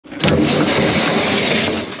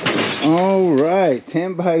All right,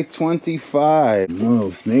 10 by 25.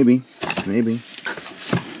 Most, maybe.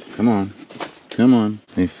 Come on. Come on.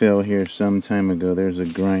 They fell here some time ago. There's a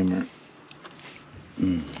grimer.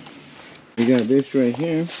 We got this right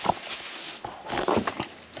here.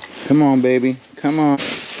 Come on, baby. Come on.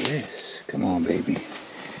 Yes. Come on, baby.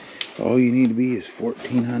 All you need to be is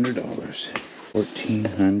 $1,400.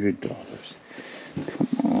 $1,400. Come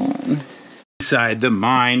on. Inside the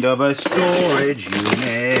mind of a storage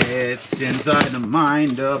unit. Inside the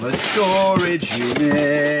mind of a storage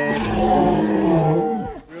unit.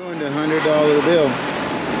 Ruined a $100 bill.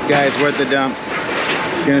 Guys, worth the dumps.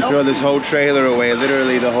 Gonna throw this whole trailer away.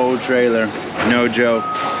 Literally the whole trailer. No joke.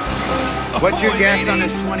 What's your guess on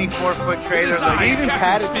this 24-foot trailer? Like, you even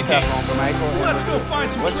padded stuff on for Michael. Let's go find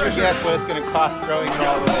some treasure. What's your guess what it's going to cost throwing it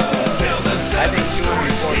all away? I think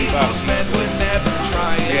 $240.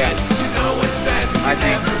 Yeah. I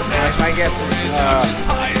think my guess is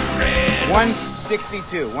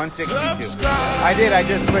 162. 162. I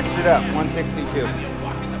just switched it up. 162.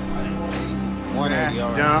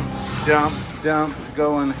 180. Dumps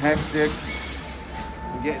going hectic.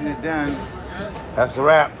 I'm getting it done. That's a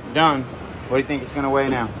wrap. Done. What do you think it's going to weigh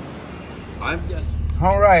now? I'm guessing.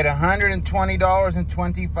 All right,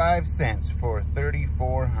 $120.25 for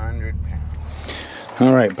 3,400 pounds.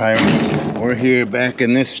 All right, pirates, we're here back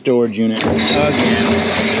in this storage unit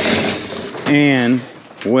again. And,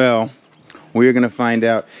 well, we're going to find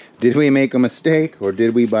out, did we make a mistake or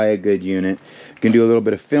did we buy a good unit? We can do a little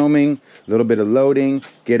bit of filming, a little bit of loading,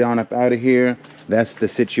 get on up out of here. That's the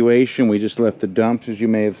situation. We just left the dumps, as you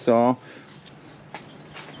may have saw.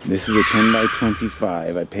 This is a 10 by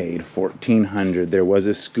 25. I paid $1,400. There was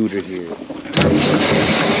a scooter here.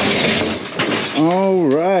 All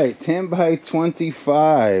right, 10 by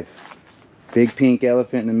 25. Big pink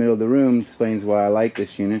elephant in the middle of the room explains why I like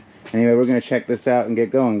this unit. Anyway, we're gonna check this out and get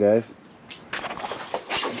going, guys.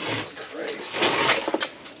 Jesus Christ. You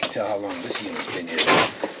can tell how long this unit's been here.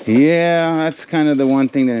 Yeah, that's kind of the one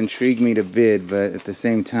thing that intrigued me to bid, but at the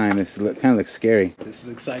same time, this kind of looks scary. This is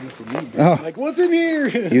exciting for me, bro. Oh. Like, what's in here?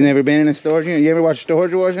 You've never been in a storage unit? You ever watched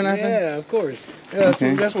Storage Wars or nothing? Yeah, of course. Yeah,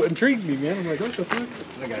 that's what intrigues me, man. I'm like, what the fuck?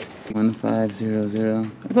 I got it.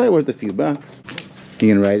 1500. Probably worth a few bucks.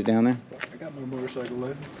 You gonna write it down there? I got my motorcycle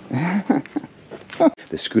license.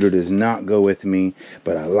 The scooter does not go with me,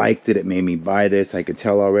 but I liked it. It made me buy this. I could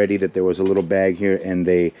tell already that there was a little bag here, and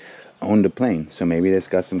they owned a plane, so maybe that's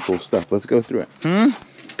got some cool stuff. Let's go through it.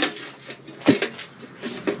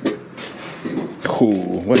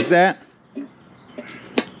 Cool. What's that?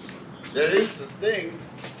 That is the thing.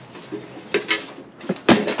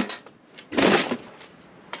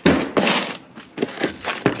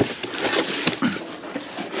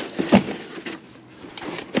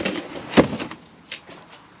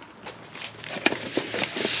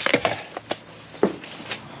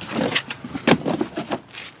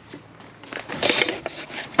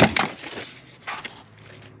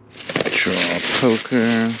 Poker. I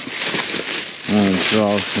want to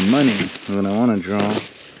draw some money. That's what I want to draw.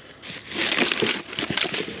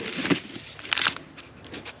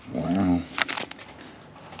 Wow.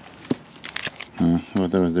 I thought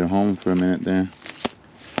that was their home for a minute there.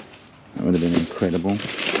 That would have been incredible.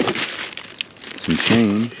 Some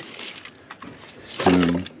change. So,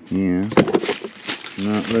 yeah.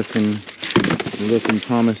 Not looking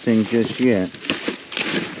promising just yet.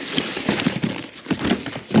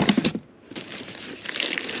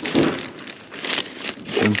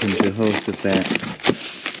 Something to host with that.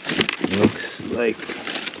 Looks like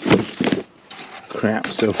crap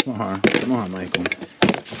so far. Come on, Michael.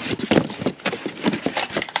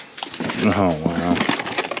 Oh, wow.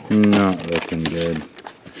 Not looking good.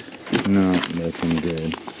 Not looking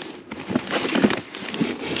good.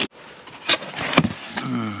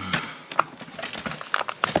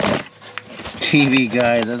 TV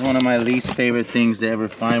guys, that's one of my least favorite things to ever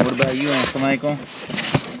find. What about you, Uncle Michael?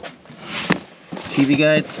 TV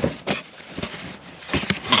guides?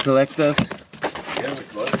 You collect those? Yeah, we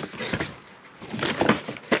collect.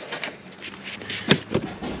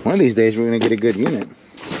 One of these days we're gonna get a good unit.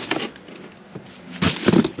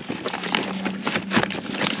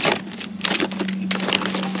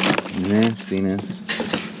 Nastiness.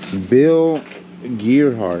 Bill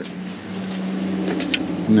Gearhart.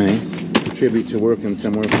 Nice. Tribute to working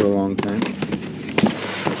somewhere for a long time.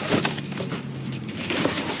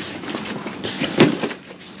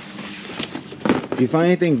 If you find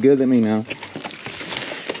anything good, let me know.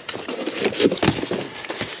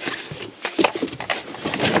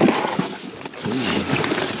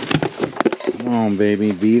 Come on,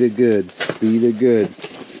 baby. Be the goods. Be the goods.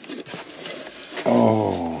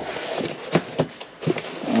 Oh.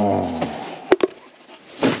 Oh.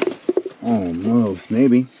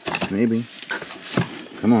 Maybe. Maybe.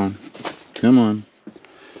 Come on. Come on.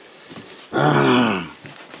 Ah.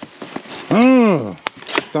 Oh.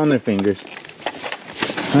 It's on their fingers.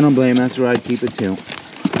 I don't blame them. That's where I'd keep it too.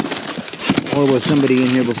 Or was somebody in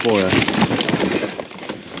here before us?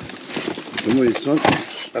 Somebody sunk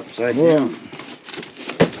upside down.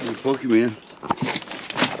 Pokemon.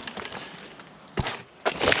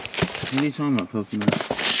 What are you talking about, Pokemon?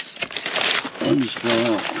 One just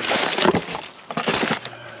fell out.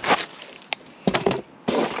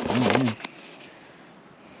 Oh, yeah.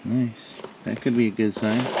 Nice. That could be a good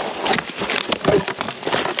sign.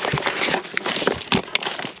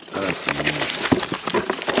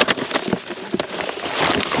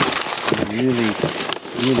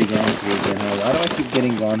 Really gone through again. Why do I keep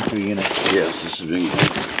getting gone through units? Yes, this has been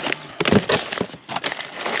good.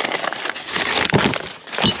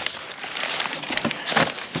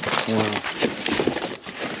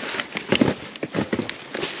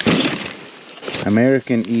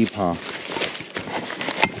 American Epoch.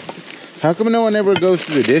 How come no one ever goes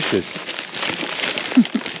through the dishes?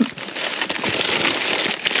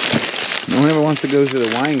 No one ever wants to go through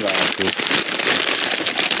the wine glasses.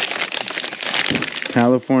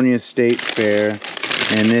 California State Fair,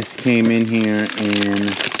 and this came in here in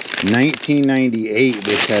 1998,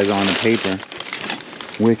 this has on the paper.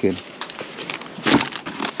 Wicked.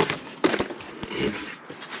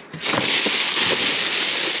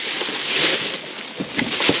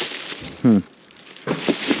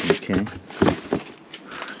 Okay.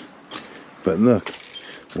 But look,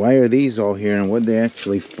 why are these all here and what they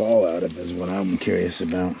actually fall out of is what I'm curious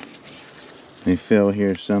about. They fell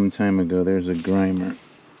here some time ago. There's a Grimer.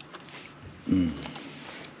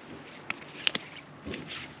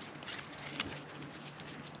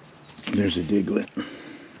 There's a Diglett.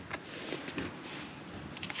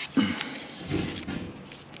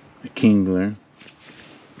 A Kingler.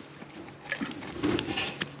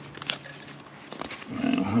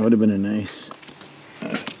 Wow, that would have been a nice...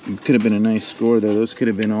 could have been a nice score though. Those could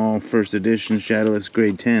have been all first edition Shadowless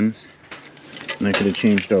grade 10s. And that could have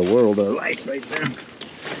changed our world, our life right there.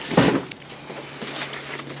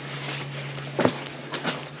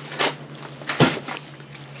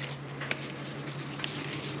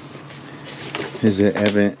 This is an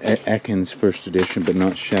Evan Ekins first edition, but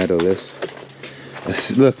not Shadowless.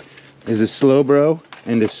 Look, there's a Slowbro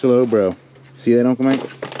and a Slowbro. See that, Uncle Mike?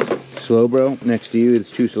 Slowbro next to you, it's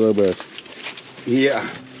two Slowbros. Yeah.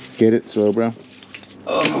 Get it, Slowbro?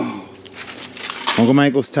 Oh. Uncle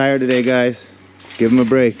Michael's tired today, guys. Give him a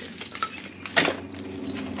break.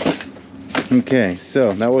 Okay,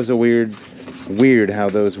 so that was a weird how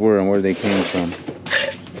those were and where they came from.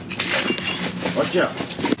 Watch out.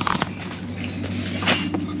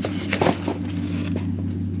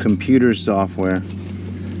 Computer software.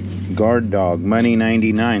 Guard Dog, Money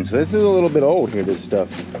 99. So this is a little bit old here, this stuff.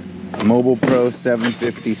 Mobile Pro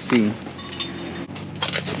 750C.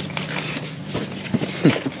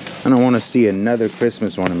 I don't want to see another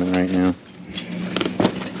Christmas ornament right now.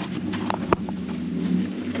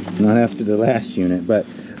 Not after the last unit, but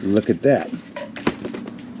look at that.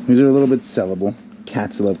 These are a little bit sellable.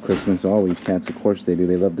 Cats love Christmas. Always cats, of course they do.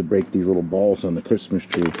 They love to break these little balls on the Christmas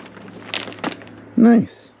tree.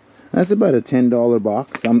 Nice. That's about a $10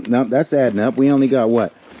 box. Now that's adding up. We only got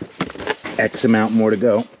what? X amount more to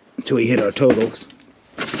go until we hit our totals.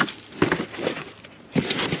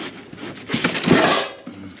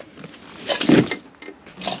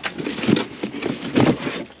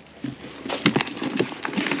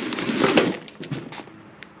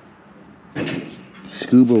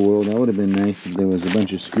 Scuba World, that would have been nice if there was a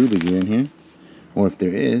bunch of scuba gear in here. Or if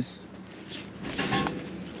there is.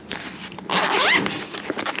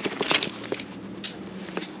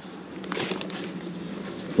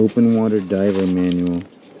 Open water diver manual.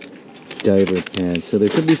 Diver pad. So there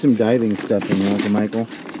could be some diving stuff in there, Uncle Michael.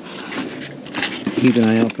 Keep an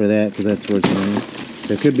eye out for that, because that's where it's going.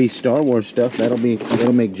 There could be Star Wars stuff. That'll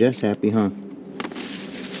make Jess happy, huh?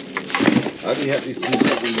 I'd be happy to see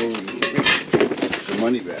something more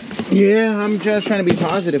money back. Yeah, I'm just trying to be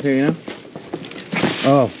positive here, you know.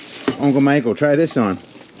 Oh, Uncle Michael, try this on.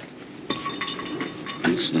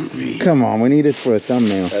 It's not me. Come on, we need this for a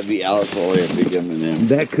thumbnail. That'd be alcohol, a big M&M.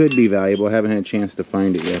 That could be valuable. I haven't had a chance to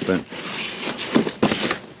find it yet, but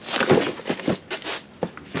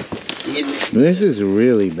this is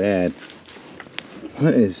really bad.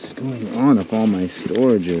 What is going on with all my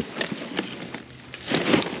storages?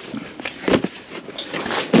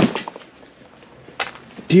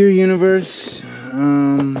 Dear Universe,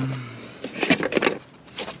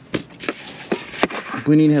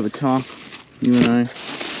 we need to have a talk, you and I.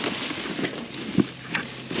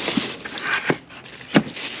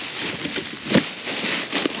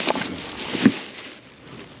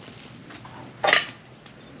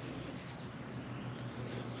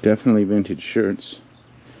 Definitely vintage shirts.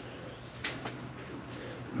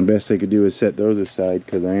 The best I could do is set those aside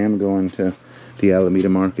because I am going to the Alameda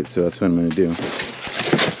Market, so that's what I'm going to do.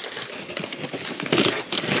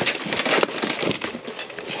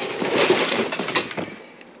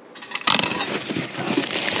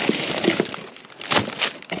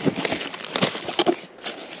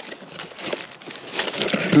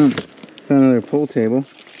 Found another pool table.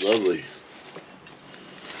 Lovely.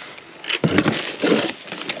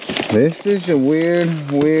 This is a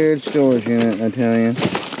weird storage unit, I tell you.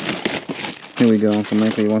 Here we go, Uncle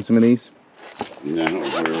Michael. You want some of these? No,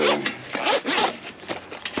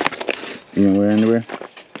 You don't wear underwear?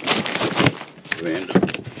 random.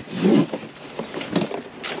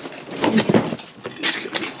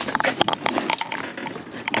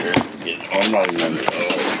 I'm not even under.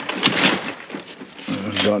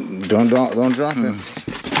 Don't drop it.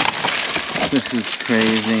 This is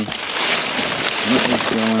crazy. What is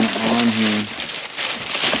going on here?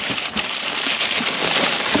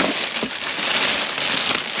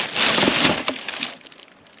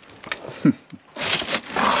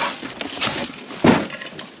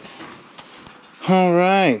 All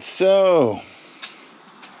right, so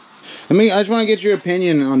I just want to get your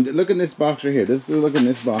opinion on. Look at this box right here. Look at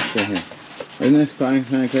this box right here. Isn't this kind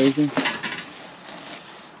of crazy?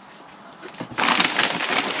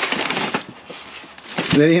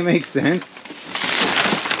 Does that even make sense?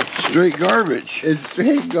 Straight garbage. It's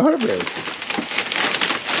straight garbage.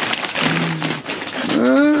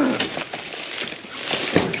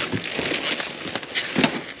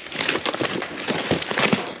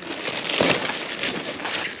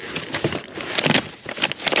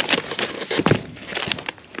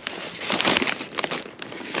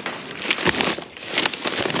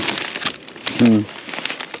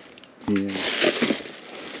 Yeah.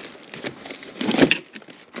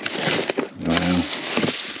 Wow.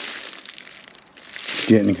 It's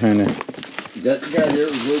getting kind of... Is that the guy there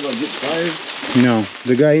who was worried about getting fired? No.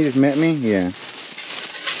 The guy who just met me? Yeah.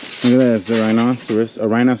 Look at that. It's a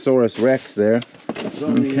Rhinoceros Rex there.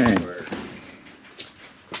 Okay.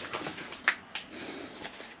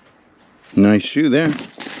 Nice shoe there.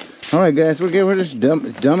 Alright guys, we're just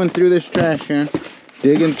dumbing through this trash here.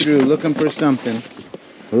 Digging through, looking for something.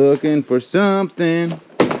 Looking for something.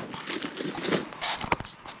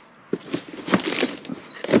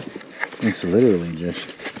 It's literally just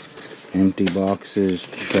empty boxes,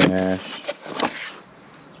 trash.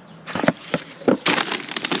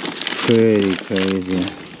 Pretty crazy.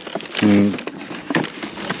 I mean,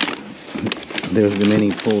 there's the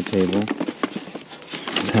mini pool table.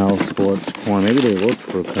 Pal Sports Quorum. Maybe they worked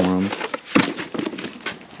for Quorum.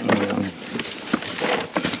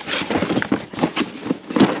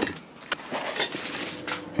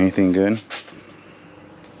 Anything good?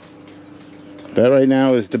 That right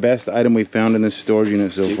now is the best item we found in this storage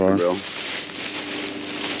unit so far.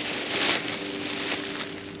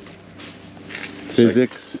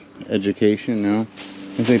 Physics, education, no.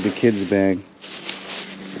 Looks like the kid's bag.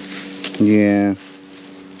 Yeah.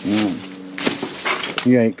 No.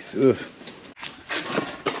 Yikes. Ugh.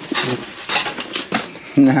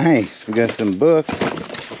 Nice. We got some books.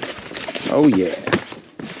 Oh yeah.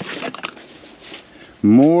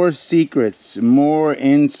 More secrets, more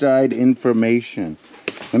inside information.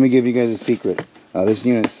 Let me give you guys a secret. This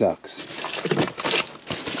unit sucks.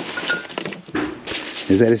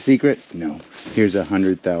 Is that a secret? No. Here's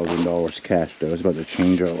 $100,000 cash though. It's about to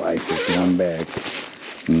change our life with one bag.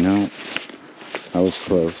 No. I was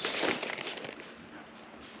close.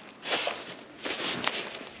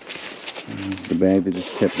 The bag that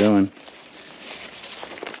just kept going.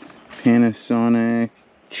 Panasonic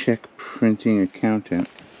check printing accountant.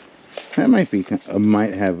 That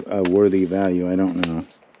might have a worthy value. I don't know.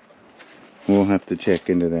 We'll have to check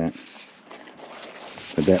into that.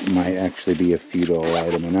 But that might actually be a few dollar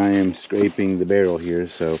item, and I am scraping the barrel here,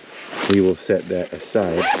 so we will set that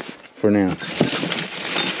aside for now.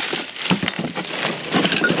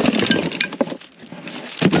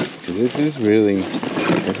 This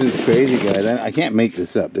is crazy, guys. I can't make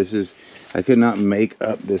this up. I could not make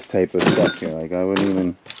up this type of stuff here. Like, I wouldn't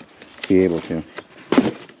even be able to.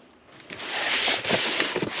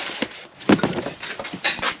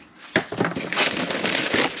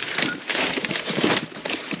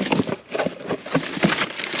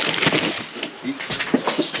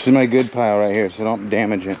 This is my good pile right here, so don't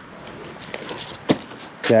damage it.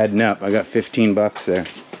 It's adding up. I got 15 bucks there.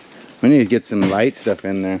 We need to get some light stuff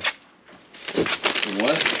in there.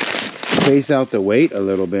 What? Space out the weight a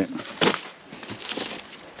little bit.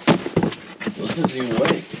 This doesn't even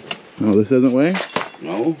weigh. Oh, this doesn't weigh?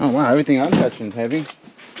 No. Oh wow, everything I'm touching is heavy.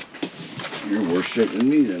 You're worse shape than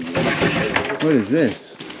me then. What is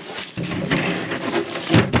this?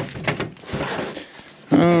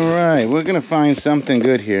 Alright, we're gonna find something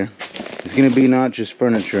good here. It's gonna be not just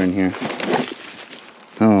furniture in here.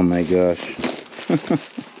 Oh my gosh.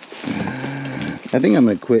 I think I'm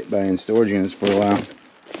gonna quit buying storage units for a while.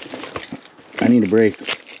 I need a break.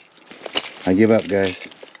 I give up, guys.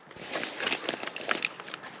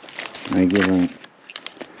 I give up.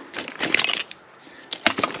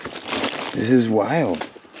 This is wild.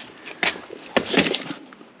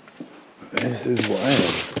 This is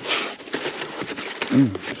wild.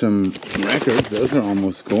 Some records. Those are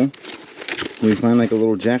almost cool. Can we find like a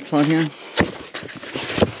little jackpot here?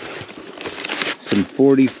 Some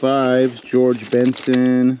 45s. George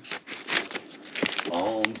Benson.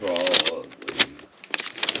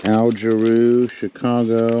 Al Jarreau,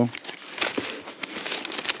 Chicago.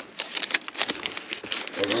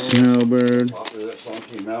 Snowbird. That song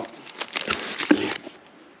came out.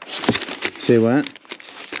 Say what?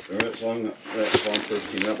 Remember that song first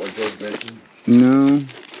came out by George Benson? No.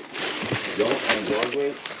 Don't on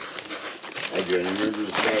Broadway? I do. I remember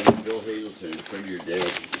this guy named Bill Hazelton, a friend of your dad,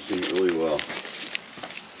 used to sing it really well.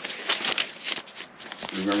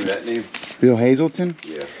 You remember that name? Bill Hazelton?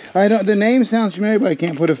 Yeah. I don't. The name sounds familiar, but I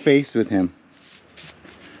can't put a face with him.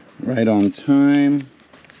 Right on Time.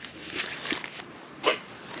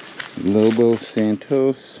 Lobo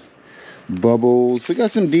Santos. Bubbles. We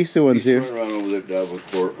got some decent ones here. Around over there,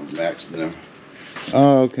 Davenport with Max and them.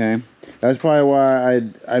 Oh, okay. That's probably why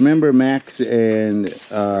I remember Max and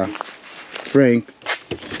Frank.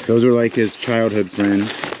 Those were like his childhood friends.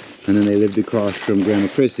 And then they lived across from Grandma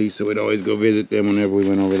Chrissy, so we'd always go visit them whenever we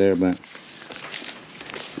went over there. But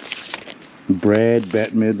Brad,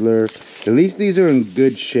 Bette Midler. At least these are in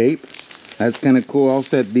good shape. That's kind of cool. I'll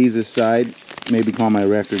set these aside. Maybe call my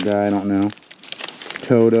record guy. I don't know.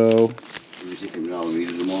 Toto. You take him to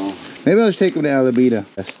Alameda tomorrow? Maybe I'll just take him to Alameda.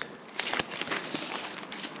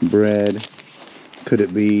 Bread. Could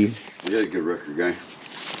it be? You had a good record guy.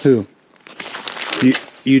 Who?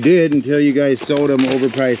 You did until you guys sold him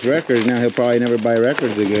overpriced records. Now he'll probably never buy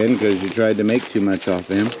records again because you tried to make too much off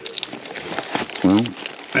him. Well,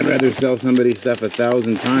 I'd rather sell somebody stuff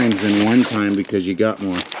 1,000 times than one time because you got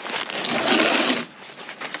more.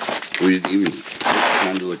 We didn't even have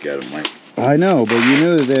time to look at him, Mike. I know, but you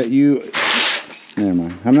knew that you... Never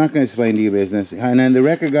mind. I'm not going to explain to you business. And then the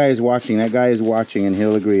record guy is watching. That guy is watching and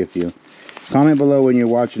he'll agree with you. Comment below when you're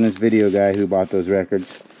watching this video, guy who bought those records.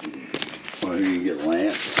 Oh, you get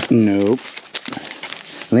Lance? Nope.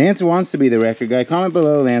 Lance wants to be the record guy. Comment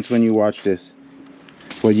below, Lance, when you watch this.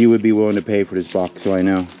 What you would be willing to pay for this box so I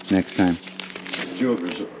know next time. Two of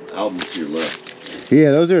his albums to your left.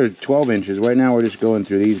 Yeah, those are 12 inches. Right now we're just going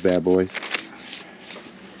through these bad boys.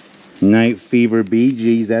 Night Fever, Bee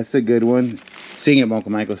Gees. That's a good one. Sing it,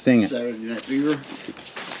 Uncle Michael. Sing it. Saturday Night Fever.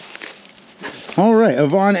 All right,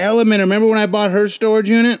 Yvonne Element. Remember when I bought her storage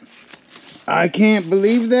unit? I can't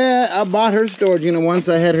believe that. I bought her storage unit once.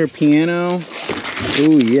 I had her piano.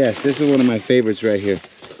 Oh, yes. This is one of my favorites right here.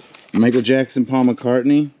 Michael Jackson, Paul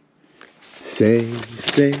McCartney. Say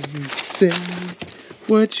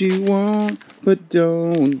what you want, but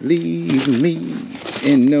don't leave me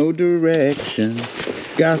in no direction.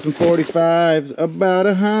 Got some 45s, about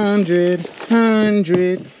 100,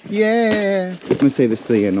 yeah. I'm gonna say this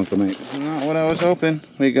to the end, Uncle Mike. Not what I was hoping.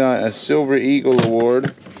 We got a Silver Eagle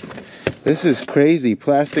Award. This is crazy.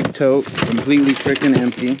 Plastic tote, completely freaking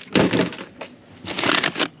empty.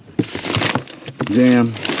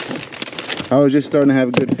 Damn. I was just starting to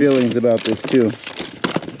have good feelings about this too.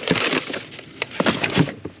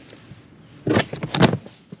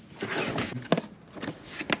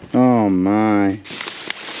 Oh my.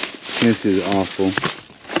 This is awful.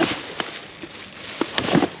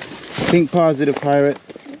 Think positive, pirate.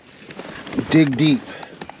 Dig deep.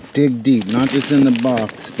 Dig deep. Not just in the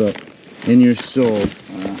box, but in your soul.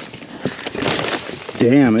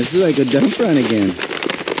 Damn, this is like a dump run again.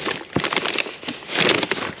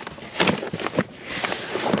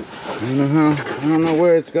 I don't know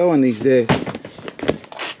where it's going these days.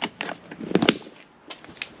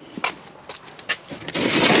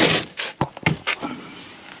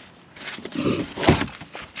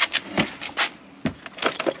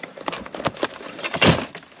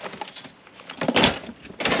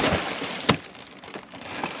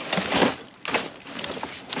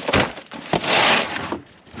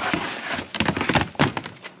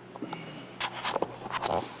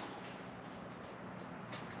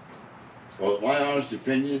 Well, my honest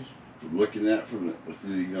opinion, from looking at it from the,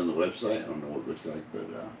 on the website, I don't know what it looks like, but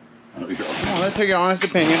Oh, let's hear your honest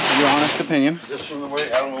opinion. Your honest opinion. Just from the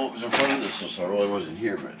way, I don't know what was in front of this, so I really wasn't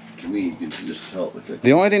here, but to me, you can just tell it looked like.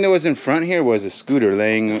 The only thing that was in front here was a scooter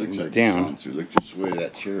laying like down. Look just the way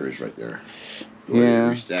that chair is right there. The way Yeah.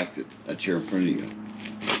 they restacked it, that chair in front of you.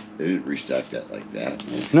 They didn't restack that like that.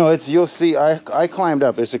 No, it's, you'll see, I climbed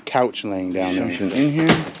up. There's a couch laying down there. In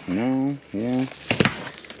here? No, yeah.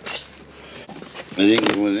 I didn't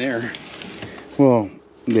get one there. Well,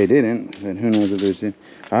 they didn't, but who knows if there's in.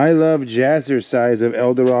 I love Jazzercise of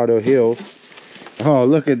El Dorado Hills. Oh,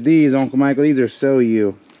 look at these, Uncle Michael. These are so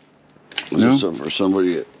you. No? Something for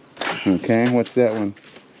somebody at... Okay, what's that one?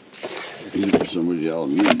 These are for somebody at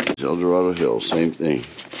Alameda. El Dorado Hills, same thing.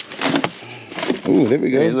 Ooh, there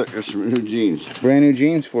we go. Hey, look, there's some new jeans. Brand new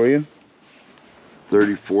jeans for you.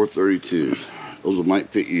 34, 32s. Those might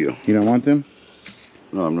fit you. You don't want them?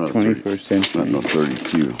 No, I'm not 21st century. I'm not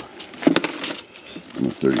 32. I'm a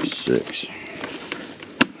 36.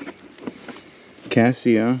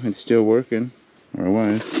 Casio, it's still working. Or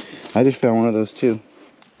was. I just found one of those too.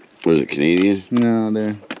 What is it, Canadian? No,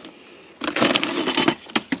 they're...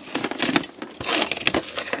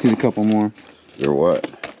 Here's a couple more. They're what?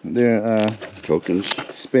 They're, tokens?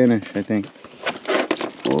 Spanish, I think.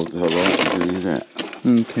 Well, how long can you do that?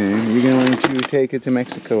 Okay, you're going to take it to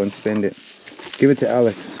Mexico and spend it. Give it to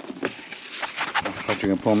Alex. I thought you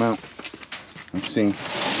were going to pull them out. Let's see.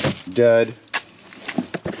 Dud.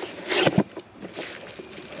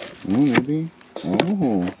 Oh, maybe.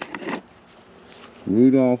 Oh.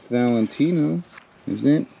 Rudolph Valentino. Isn't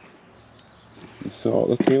it? It's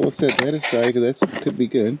all, okay, we'll set that aside because that could be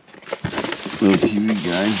good. Little TV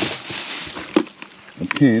guy. A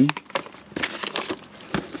pin.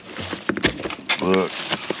 Look.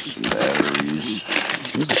 Some batteries.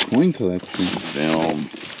 There's a coin collection. Film.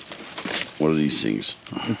 What are these things?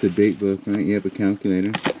 It's a date book, right? Yep, a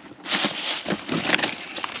calculator.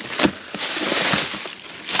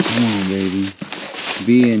 Come on, baby.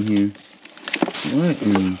 Be in here. What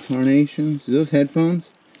in tarnations? Are those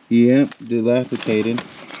headphones? Yep, dilapidated.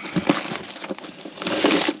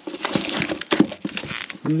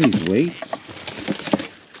 What are these weights?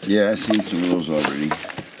 Yeah, I've seen some of those already.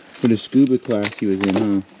 For the scuba class he was in,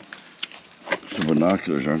 huh? Some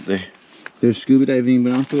binoculars, aren't they? There's scuba diving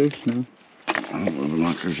binoculars? No. I don't know,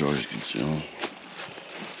 binoculars always can sell.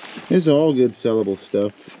 It's all good sellable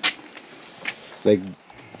stuff. Like,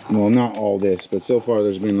 well, not all this, but so far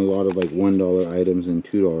there's been a lot of like $1 items and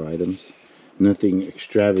 $2 items. Nothing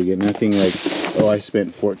extravagant, nothing like, oh, I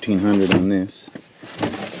spent $1,400 on this.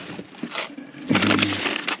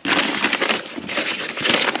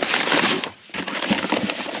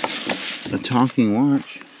 A talking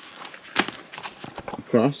watch. A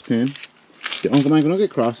cross pin. Uncle Michael, don't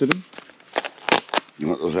get cross with them. You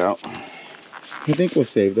want those out? I think we'll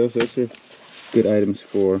save those. Those are good items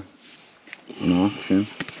for an auction.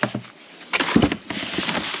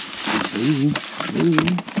 Ooh,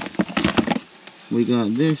 ooh. We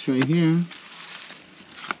got this right here.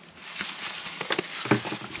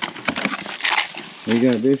 We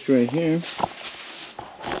got this right here.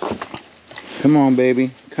 Come on,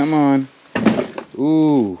 baby. Come on.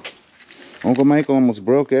 Ooh. Uncle Michael almost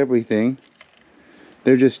broke everything.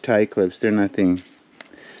 They're just tie clips. They're nothing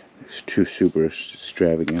too super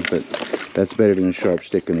extravagant, but that's better than a sharp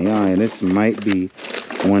stick in the eye. And this might be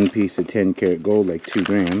one piece of 10 karat gold, like 2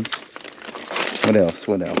 grams. What else?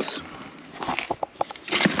 What else?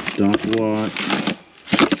 Stopwatch.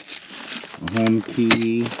 A home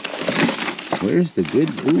key. Where's the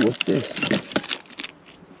goods? Ooh, what's this?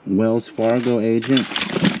 Wells Fargo agent.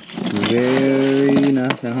 Very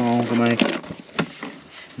nothing, Uncle Mike.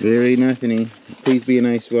 Very nothing-y. Please be a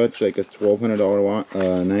nice watch, like a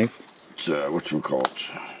 $1,200 knife. It's whatchamacallit.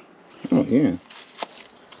 Oh, yeah.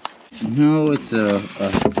 No, it's a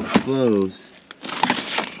clothes.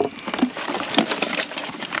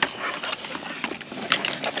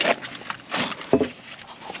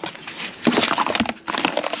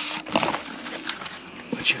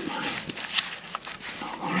 What'd you find?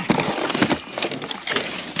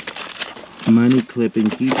 Money clip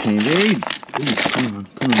and keychain. Very. Ooh, come on,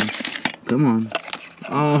 come on, come on.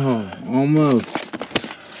 Oh,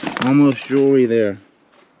 almost jewelry there.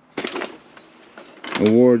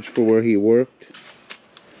 Awards for where he worked.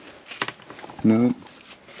 No.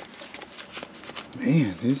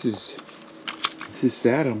 Man, this is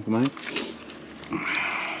sad, Uncle Mike.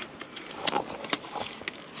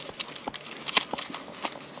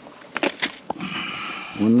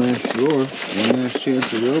 One last drawer, one last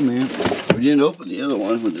chance of romance. We didn't open the other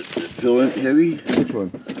one. Was it feel heavy? Which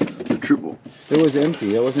one? The triple. It was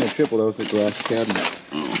empty. That wasn't a triple. That was a glass cabinet.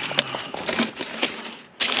 Oh.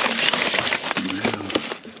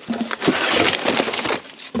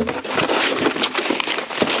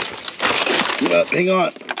 Hang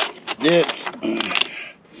on. Dick.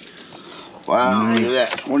 Wow, Nice. look at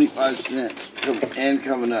that. 25 cents.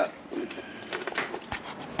 Coming up.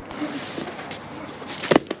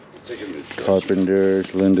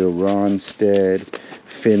 Carpenters, Linda Ronstadt,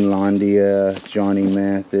 Finlandia, Johnny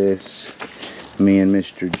Mathis, me and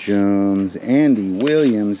Mr. Jones, Andy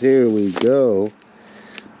Williams. Here we go.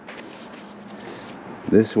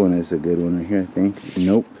 This one is a good one right here, I think.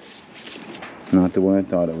 Nope. Not the one I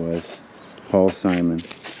thought it was. Paul Simon.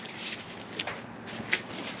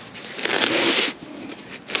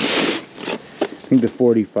 I think the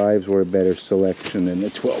 45s were a better selection than the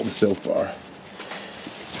 12s so far.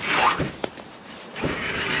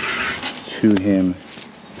 To him.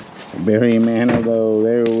 Barry Manilow,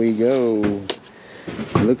 there we go.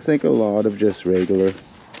 It looks like a lot of just regular.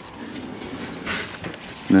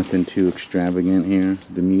 Nothing too extravagant here.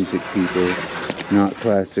 The music people, not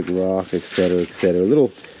classic rock, etc., etc. A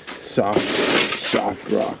little soft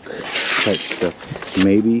rock type stuff.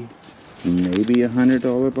 Maybe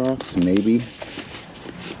 $100 box, maybe.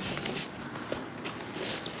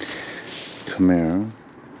 Camaro.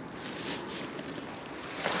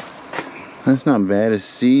 That's not bad. A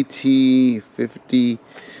CT50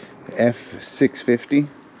 F650.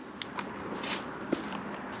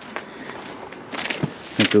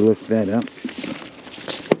 Have to look that up.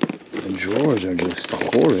 The drawers are just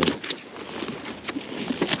horrid.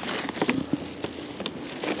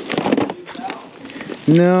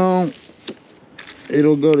 No,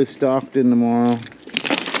 it'll go to Stockton tomorrow.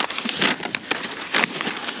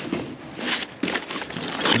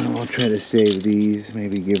 I'll try to save these,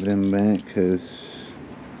 maybe give them back, because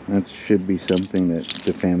that should be something that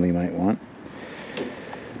the family might want.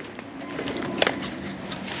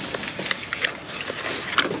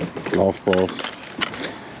 Golf balls.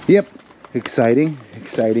 Yep, exciting,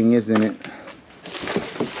 isn't it?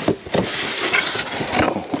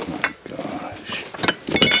 Oh my gosh.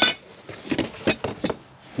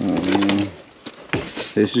 Oh man,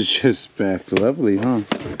 this is just back lovely, huh?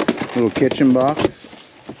 Little kitchen box.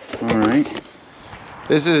 All right,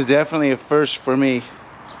 this is definitely a first for me.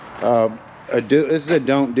 This is a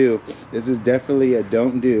don't do. This is definitely a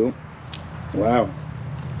don't do. Wow.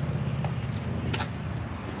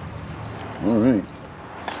 All right,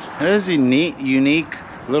 that is a neat, unique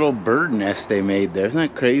little bird nest they made there. Isn't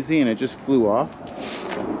that crazy? And it just flew off.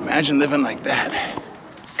 Imagine living like that.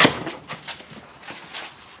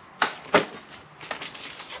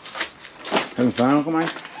 Having fun, Uncle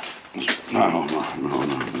Mike? No.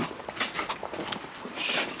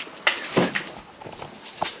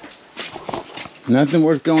 Nothing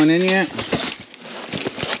worth going in yet?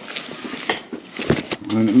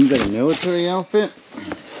 You got a military outfit?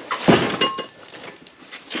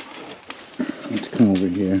 Let's come over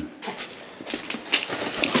here.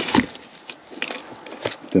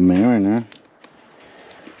 The Mariner,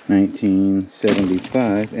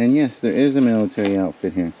 1975. And yes, there is a military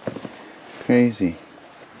outfit here. Crazy.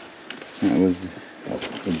 That was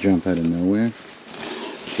a jump out of nowhere.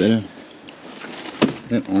 Is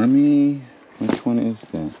that Army? Which one is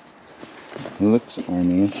that? It looks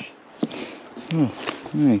Army-ish. Oh,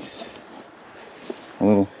 nice. A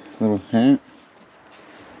little hat.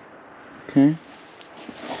 Okay.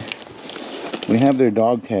 We have their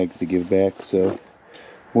dog tags to give back, so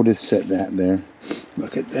we'll just set that there.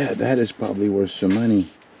 Look at that. That is probably worth some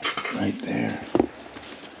money right there.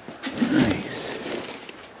 Nice.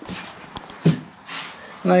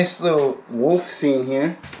 Nice little wolf scene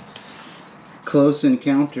here. Close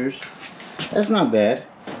encounters. That's not bad.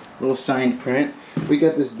 Little signed print. We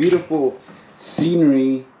got this beautiful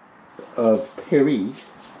scenery of Paris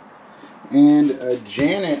and a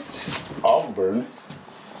Janet Ogburn.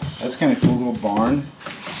 That's kind of cool. Little barn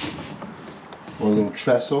or a little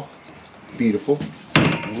trestle. Beautiful.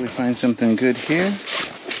 Will we find something good here?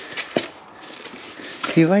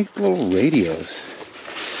 He likes little radios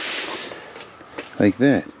like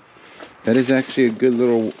that. That is actually a good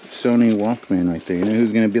little Sony Walkman right there. You know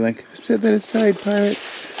who's gonna be like, set that aside, pirate,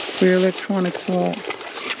 for your electronics lot.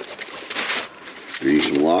 Do you need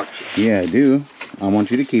some locks? Yeah, I do. I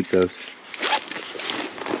want you to keep those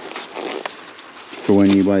for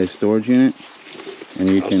when you buy a storage unit, and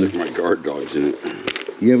you I'll can stick my guard dogs in it.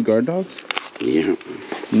 You have guard dogs? Yeah.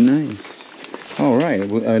 Nice. All right,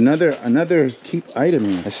 another keep item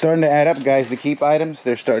here. It's starting to add up, guys. The keep items,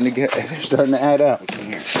 they're starting to add up. What's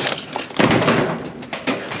in here?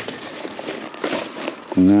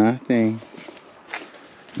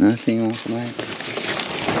 Nothing off my.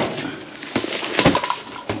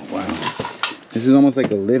 Oh, wow. This is almost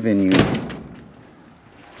like a live-in unit.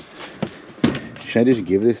 Should I just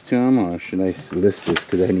give this to him, or should I list this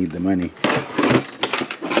because I need the money?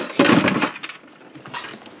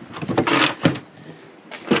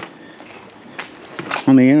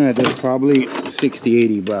 On the internet, that's probably 60,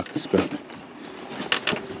 80 bucks, but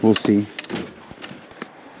we'll see.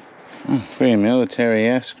 Oh, very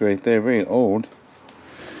military-esque right there, very old.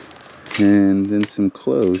 And then some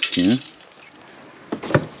clothes here.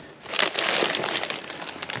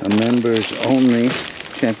 A members only.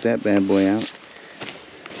 Check that bad boy out.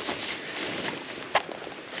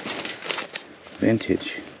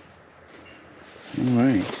 Vintage.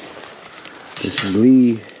 Alright. This is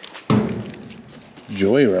Lee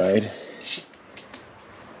Joyride.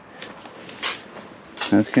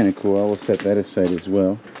 That's kind of cool. I will set that aside as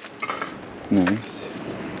well. Nice.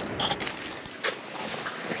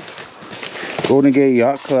 Golden Gate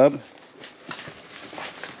Yacht Club.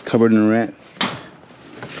 Covered in red.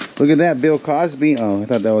 Look at that, Bill Cosby. Oh, I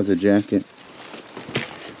thought that was a jacket.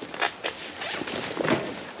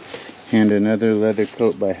 And another leather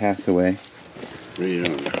coat by Hathaway. Read it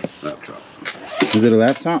on the laptop. Is it a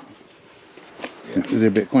laptop? Yeah. Is there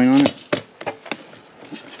Bitcoin on it?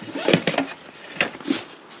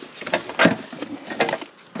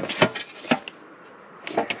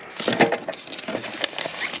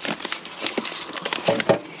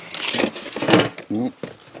 Nope.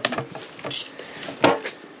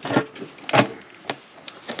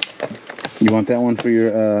 You want that one for your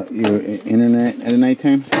internet at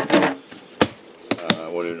nighttime? I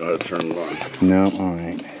wouldn't know how to turn it on. No,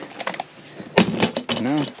 alright.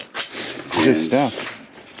 No. Good stuff.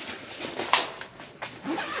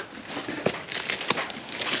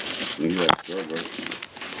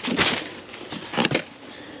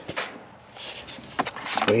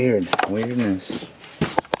 Weirdness.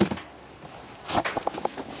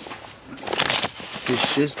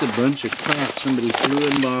 It's just a bunch of crap somebody threw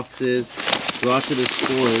in boxes, brought to the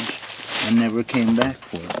storage, and never came back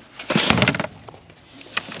for it.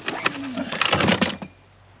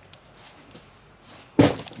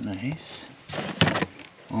 Nice.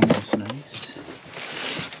 Almost nice.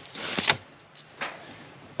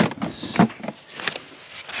 Let's see.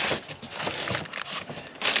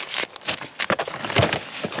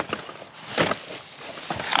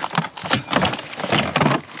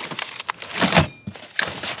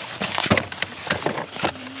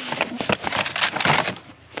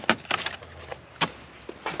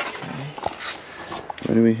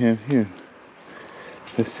 What do we have here?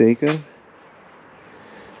 A Seiko?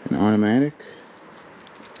 An automatic?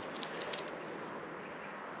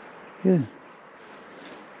 Yeah.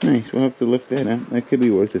 Nice. We'll have to look that up. That could be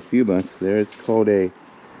worth a few bucks there. It's called a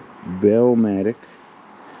Bellmatic.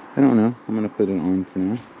 I don't know. I'm going to put it on for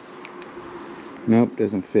now. Nope,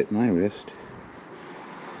 doesn't fit my wrist.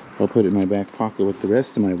 I'll put it in my back pocket with the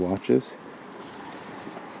rest of my watches.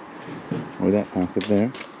 Or that pocket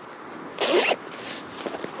there.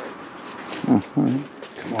 Oh, alright.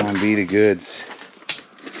 Come on, be the goods.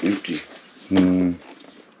 Empty.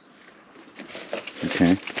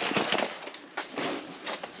 Okay.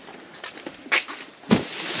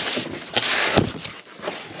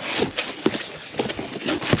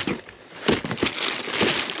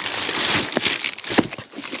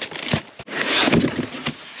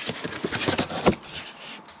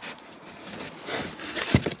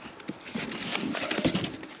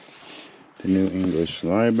 The New English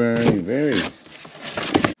Library, very a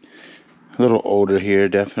little older here,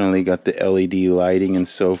 definitely got the LED lighting and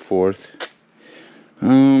so forth.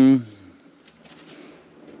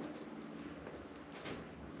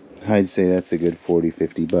 I'd say that's a good 40,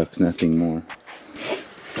 50 bucks, nothing more.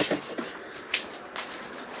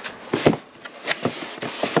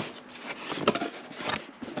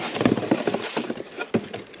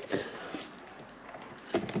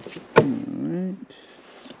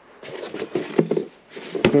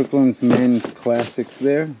 Kirkland's Men Classics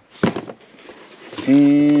there.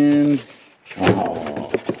 And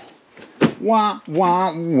oh, wah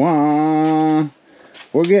wah wah.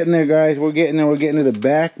 We're getting there, guys. We're getting there. We're getting to the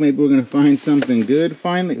back. Maybe we're gonna find something good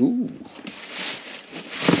finally. Ooh.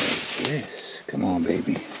 Yes. Come on,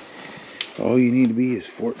 baby. All you need to be is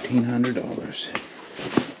 $1,400.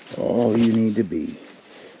 All you need to be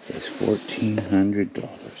is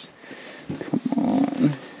 $1,400. Come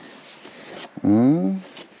on. Oh.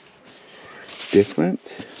 Different.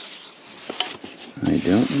 I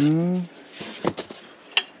don't know.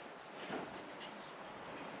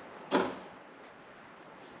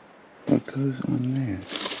 What goes on there?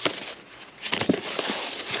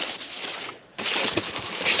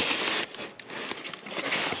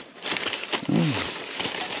 Oh.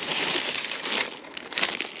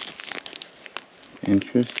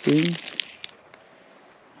 Interesting.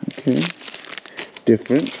 Okay.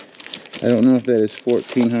 Different. I don't know if that is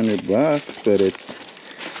 $1,400 bucks, but it's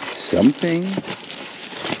something.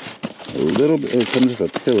 a little bit. It comes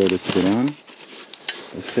with a pillow to sit on.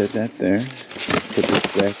 Let's set that there. Put this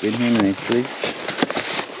back in here nicely.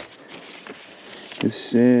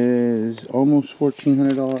 This is almost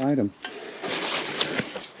 $1,400 item.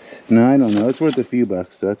 No, I don't know. It's worth a few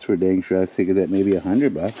bucks. That's for dang sure. I figured that maybe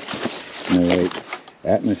 $100 in the right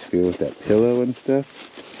atmosphere with that pillow and stuff.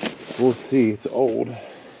 We'll see. It's old.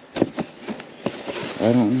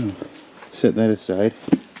 I don't know. Set that aside.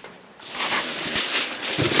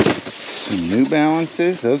 Some New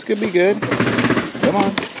Balances. Those could be good. Come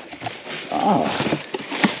on. Oh,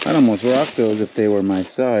 I'd almost rock those if they were my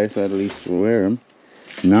size. I'd at least wear them.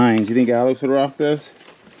 9s. You think Alex would rock those?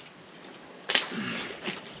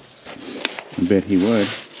 I bet he would.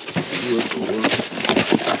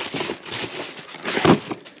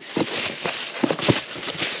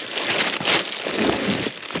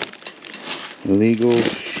 Legal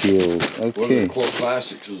Shield. Okay. Court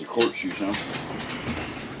Classics is the court shoes, huh?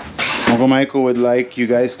 Uncle Michael would like you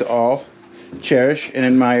guys to all cherish and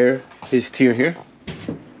admire his tier here.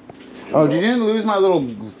 Oh, you didn't lose my little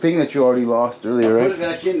thing that you already lost earlier, right? I put it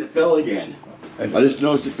back in, it fell again. I just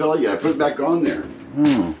noticed it fell again. I put it back on there.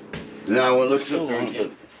 Oh. And then I went looked up there and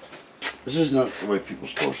said, this is not the way people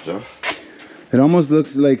store stuff. It almost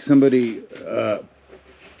looks like somebody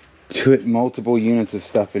put multiple units of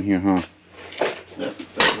stuff in here, huh? That's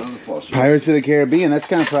another possibility. Pirates of the Caribbean, that's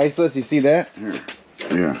kind of priceless. You see that? Here.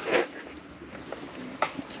 Yeah.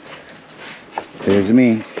 There's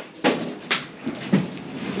me.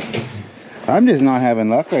 I'm just not having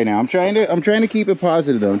luck right now. I'm trying to keep it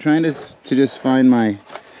positive though. I'm trying to just find my,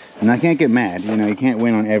 and I can't get mad. You know, you can't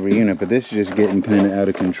win on every unit, but this is just getting kind of out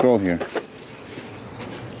of control here.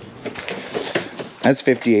 That's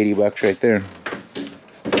 50, 80 bucks right there.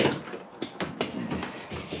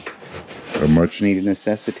 A much needed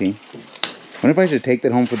necessity. I wonder if I should take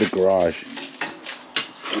that home for the garage.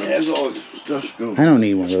 Yeah, all stuff goes. I don't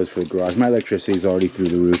need one of those for the garage. My electricity is already through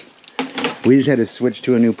the roof. We just had to switch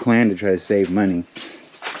to a new plan to try to save money.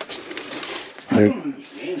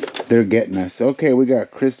 They're getting us. Okay, we got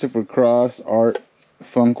Christopher Cross, Art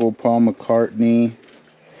Funkel, Paul McCartney,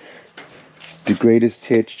 The Greatest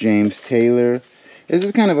Hits, James Taylor. This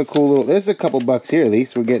is kind of a cool little, there's a couple bucks here at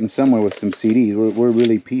least. We're getting somewhere with some CDs. We're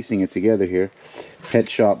really piecing it together here. Pet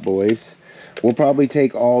Shop Boys. We'll probably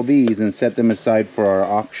take all these and set them aside for our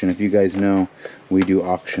auction. If you guys know, we do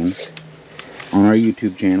auctions on our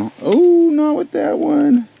YouTube channel. Oh, not with that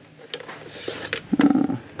one.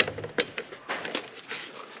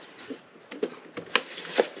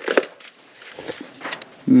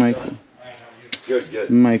 Michael. Good.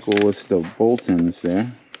 Michael with the Boltons there.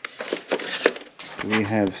 We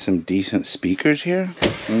have some decent speakers here,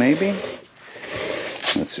 maybe.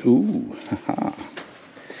 Let's, ooh, haha.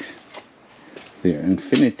 They're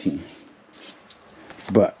Infinity,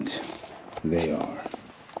 but they are.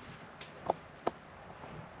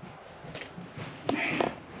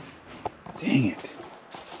 Man, dang it.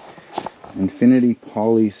 Infinity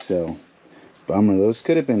Polycell. Bummer, those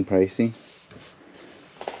could have been pricey.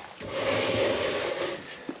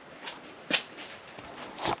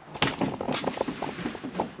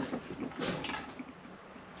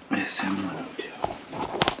 SM102.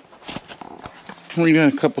 We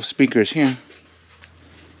got a couple speakers here.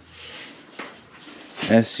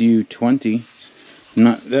 SU20.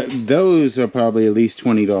 Those are probably at least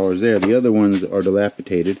 $20 there. The other ones are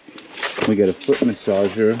dilapidated. We got a foot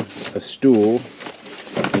massager, a stool.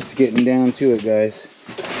 It's getting down to it, guys.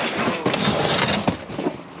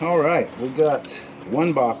 All right, we got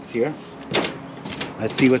one box here.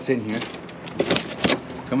 Let's see what's in here.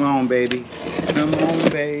 Come on, baby. Come on,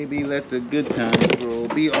 baby. Let the good times roll.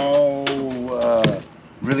 Be all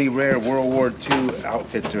really rare World War II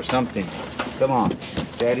outfits or something. Come on.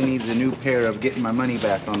 Daddy needs a new pair of getting my money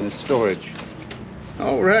back on this storage.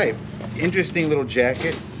 All right. Interesting little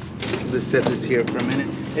jacket. Let's set this here for a minute.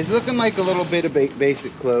 It's looking like a little bit of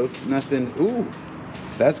basic clothes. Nothing. Ooh,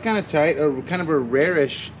 that's kind of tight. Kind of a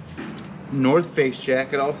rare-ish North Face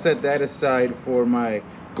jacket. I'll set that aside for my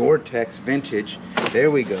Gore-Tex vintage.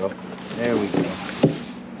 There we go. There we go.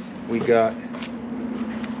 We got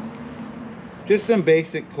just some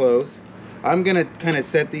basic clothes. I'm gonna kind of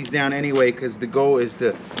set these down anyway because the goal is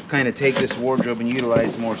to kind of take this wardrobe and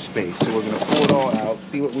utilize more space. So we're gonna pull it all out,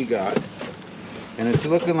 see what we got. And it's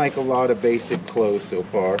looking like a lot of basic clothes so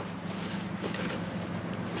far.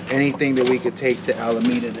 Anything that we could take to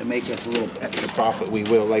Alameda to make us a little extra profit, we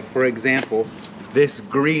will. Like for example, this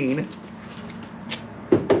green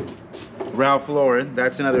Ralph Lauren,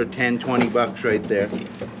 that's another 10, 20 bucks right there.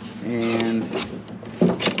 And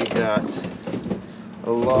we got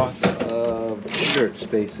a lot of shirts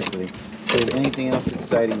basically. there's anything else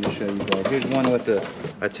exciting to show you guys. Here's one with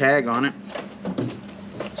a tag on it.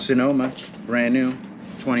 Sonoma, brand new,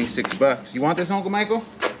 26 bucks. You want this, Uncle Michael?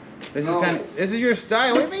 This no. This is your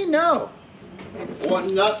style. What do you mean no?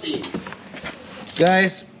 Want nothing.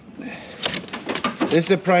 Guys, this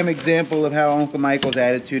is a prime example of how Uncle Michael's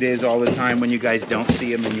attitude is all the time when you guys don't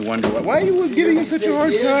see him and you wonder why are you giving him such a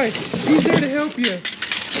hard time? He's there to help you.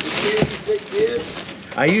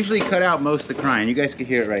 I usually cut out most of the crying. You guys can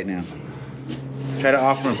hear it right now. Try to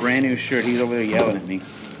offer him a brand new shirt. He's over there yelling at me.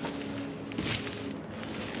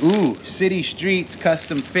 Ooh, City Streets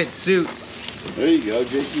custom fit suits. There you go,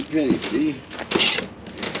 JCPenney, see?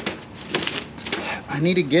 I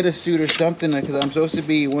need to get a suit or something because I'm supposed to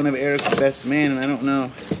be one of Eric's best men and I don't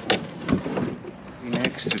know.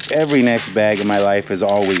 Every next bag in my life is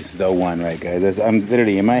always the one, right guys? I'm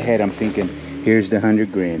literally, in my head, I'm thinking, here's the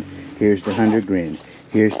 100 grand. Here's the 100 grand.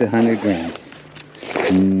 Here's the 100 grand.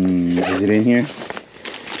 Is it in here?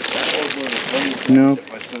 No.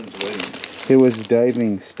 It was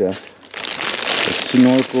diving stuff. A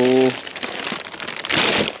snorkel.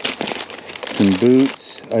 Some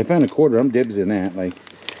boots. I found a quarter. I'm dibs in that, like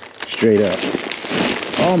straight up.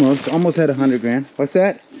 Almost had 100 grand. What's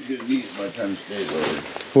that? You're gonna need it by the time it stays over.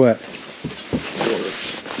 What?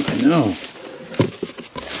 I know.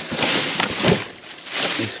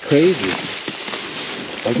 It's crazy.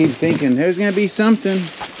 I keep thinking there's gonna be something.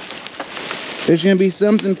 There's gonna be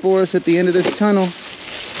something for us at the end of this tunnel.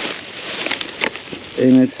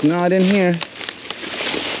 And it's not in here.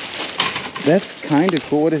 That's kind of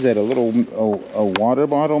cool. What is that? A little a water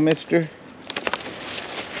bottle mister?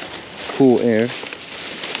 Cool air.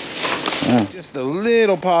 Wow. Just a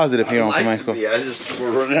little positive here, Uncle Michael. Yeah,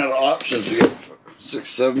 we're running out of options. We got 6,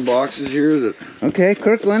 7 boxes here. That okay,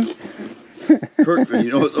 Kirkland. Kirkland,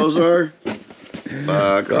 you know what those are?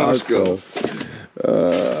 Costco.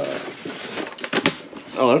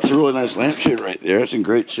 Oh, that's a really nice lampshade right there. That's in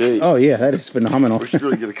great shape. Oh yeah, that is phenomenal. We should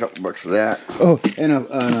really get a couple bucks for that. Oh, and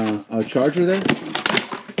a charger there.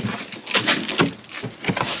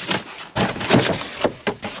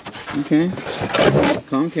 Okay.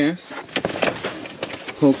 Comcast.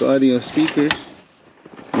 Polk audio speakers.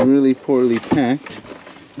 Really poorly packed.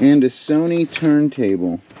 And a Sony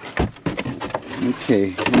turntable.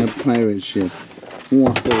 Okay, and a pirate ship.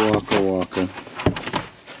 Waka waka waka.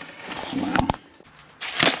 Wow.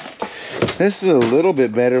 This is a little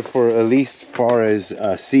bit better for at least far as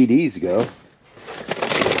CDs go.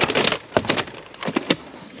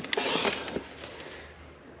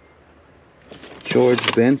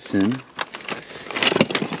 George Benson.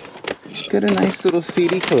 Got a nice little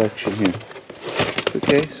CD collection here.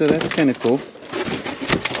 Okay, so that's kind of cool.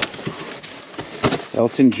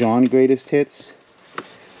 Elton John greatest hits.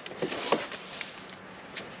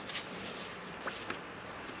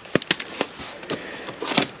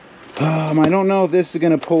 I don't know if this is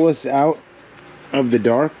going to pull us out of the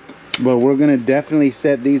dark, but we're going to definitely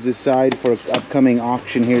set these aside for an upcoming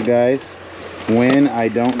auction here, guys. When, I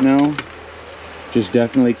don't know. Just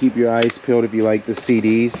definitely keep your eyes peeled if you like the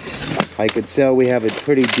CDs. I could tell we have a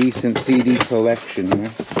pretty decent CD collection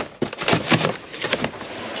here.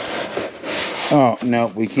 Oh, no,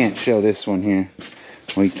 we can't show this one here.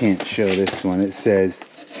 We can't show this one. It says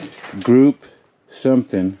group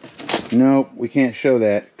something. Nope, we can't show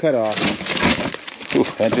that. Cut off. Ooh,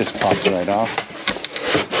 that just popped right off.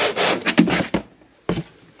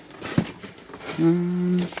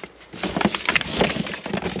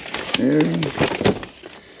 There.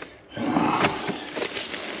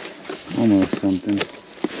 Almost something.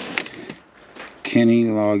 Kenny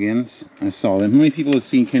Loggins. I saw them. How many people have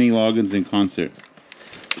seen Kenny Loggins in concert?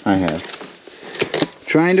 I have.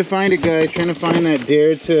 Trying to find it, guys. Trying to find that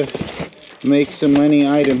dare to make some money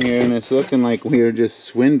item here, and it's looking like we are just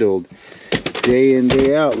swindled day in,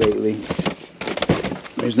 day out lately.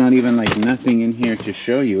 There's not even like nothing in here to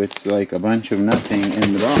show you. It's like a bunch of nothing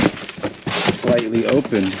in the box. Slightly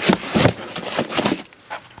open.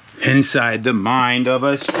 Inside the mind of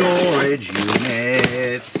a storage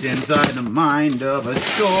unit. Inside the mind of a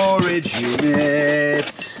storage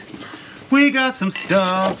unit. We got some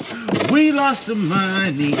stuff. We lost some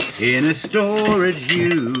money in a storage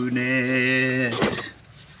unit.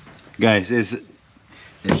 Guys, it's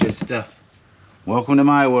just stuff. Welcome to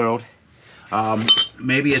my world.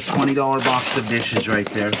 Maybe a $20 box of dishes right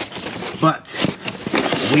there. But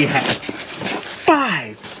we have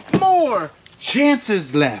 5 more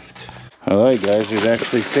chances left. Alright guys, there's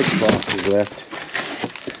actually 6 boxes left.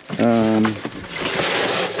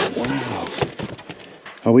 Wow.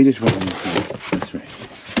 Oh, we just went on this one. That's right.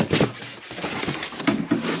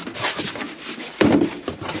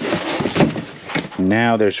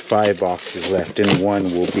 Now there's 5 boxes left, and one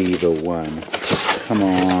will be the one. Come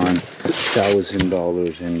on,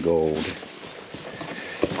 $1,000 in gold.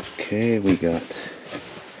 Okay, we got,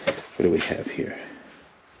 what do we have here?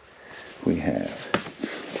 We have,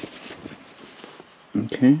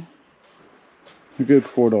 okay, a good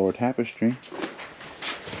 $4 tapestry.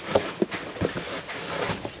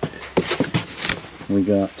 We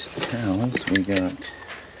got towels, we got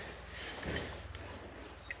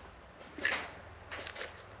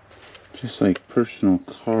just like personal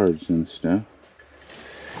cards and stuff.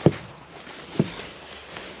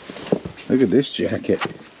 Look at this jacket.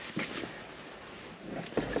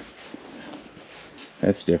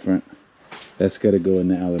 That's different. That's got to go in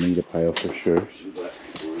the Alameda pile for sure.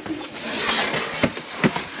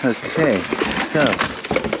 Okay, so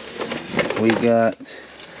we got,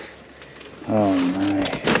 oh my,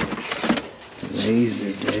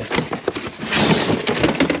 laser disc,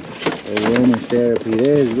 aromatherapy.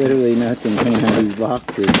 There's literally nothing coming out of these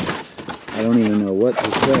boxes. I don't even know what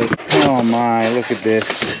to say. Oh my, look at this.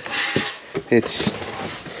 It's,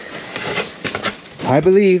 I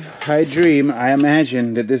believe, I dream, I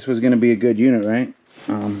imagine that this was going to be a good unit, right?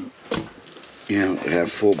 Yeah,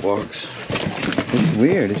 have full box. It's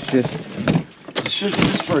weird. It's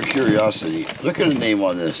just for curiosity. Look at the name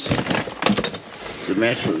on this. The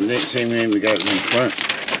match with the same name we got in front.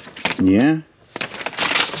 Yeah.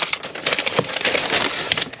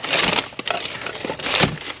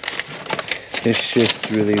 It's just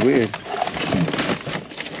really weird.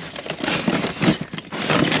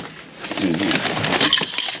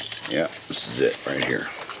 Yeah, this is it right here.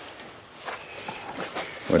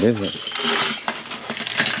 What is it?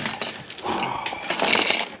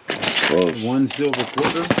 Close. One silver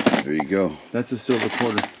quarter? There you go. That's a silver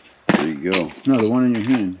quarter. There you go. No, the one in your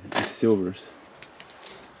hand is silvers.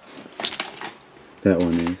 That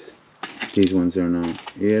one is. These ones are not.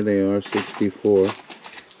 Yeah, they are 64.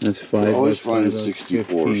 That's 5. Always finding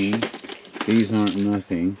 64s. These aren't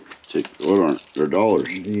nothing. What aren't? They're dollars.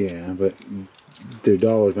 Yeah, but they're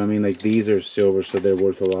dollars. I mean, like, these are silver, so they're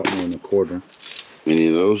worth a lot more than a quarter. Any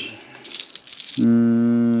of those?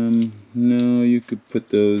 No, you could put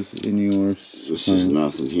those in yours. This is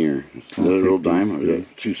nothing here. Is that a real dime or is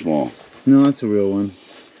that too small? No, that's a real one.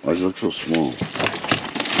 Why does it look so small?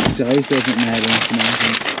 Size doesn't matter.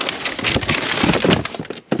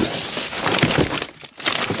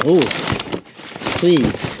 Oh,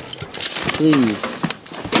 please, please,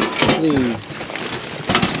 please.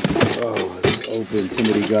 Oh, it's open.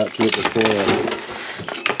 Somebody got to it before.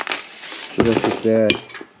 Look at that.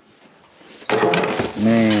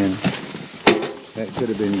 Man, that could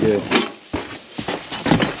have been good.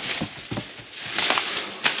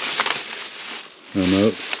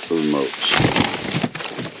 Remote. The remotes.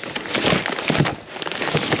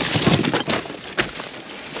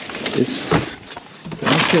 This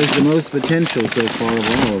shows the most potential so far of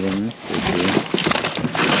all of them. That's for sure.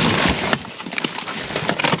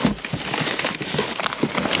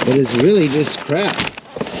 But it's really just crap.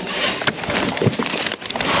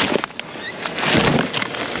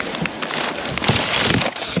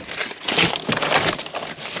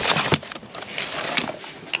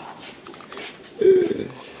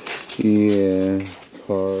 Yeah,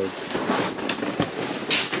 card.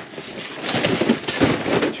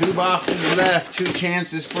 2 boxes left, 2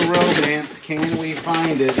 chances for romance. Can we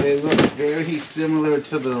find it? They look very similar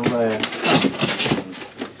to the last.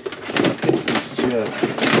 This is just...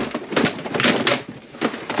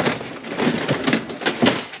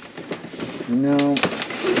 No.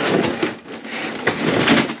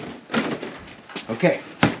 Okay,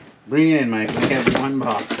 bring it in, Mike. We have 1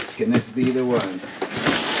 box. Can this be the one?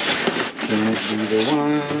 Can it be the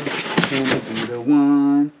one? Can it be the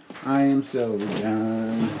one? I am so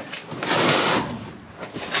done.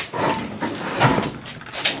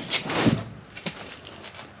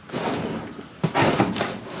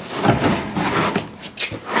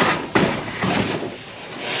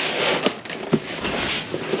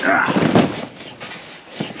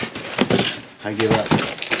 I give up.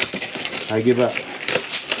 I give up.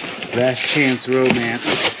 Last chance romance.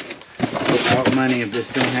 Without money if this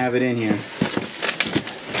don't have it in here.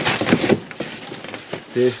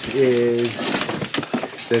 This is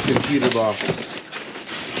the computer box.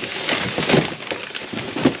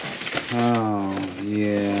 Oh,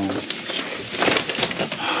 yeah.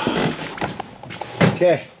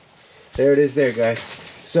 Okay. There it is there, guys.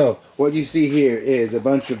 So, what you see here is a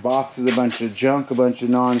bunch of boxes, a bunch of junk, a bunch of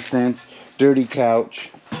nonsense, dirty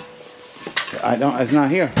couch. It's not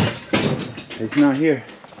here. It's not here.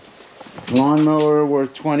 Lawnmower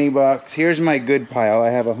worth 20 bucks. Here's my good pile. I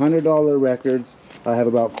have $100 records, I have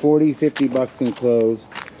about 40, 50 bucks in clothes.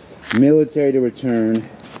 Military to return.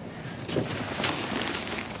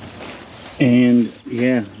 And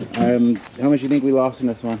yeah, how much do you think we lost in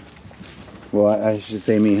this one? Well, I should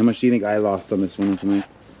say me. How much do you think I lost on this one, Mike?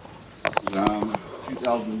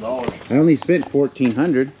 $2,000. I only spent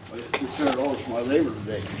 $1,400. $600 for my labor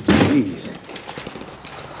today. Jeez.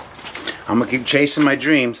 I'm gonna keep chasing my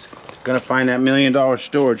dreams. Gonna find that $1 million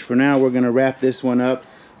storage. For now, we're gonna wrap this one up,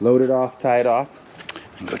 load it off, tie it off,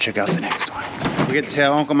 and go check out the next one. We get to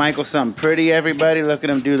tell Uncle Michael something pretty, everybody. Look at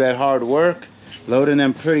him do that hard work, loading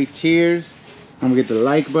them pretty tears. I'm gonna get the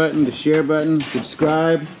like button, the share button,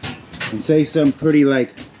 subscribe, and say something pretty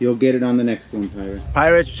like you'll get it on the next one, Pirate.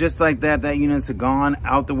 Pirates, just like that, that unit's gone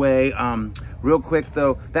out the way. Real quick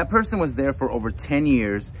though, that person was there for over 10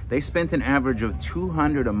 years. They spent an average of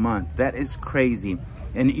 $200 a month. That is crazy.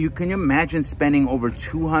 And can you imagine spending over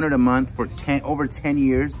 $200 a month for over 10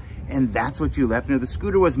 years? And that's what you left. You know, the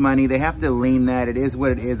scooter was money. They have to lean that. It is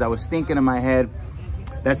what it is. I was thinking in my head,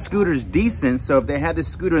 that scooter's decent. So if they had the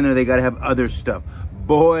scooter in there, they got to have other stuff.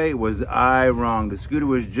 Boy, was I wrong. The scooter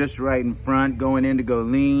was just right in front, going in to go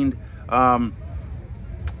leaned.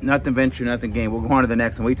 Nothing venture, nothing gain. We'll go on to the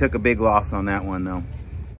next one. We took a big loss on that one though.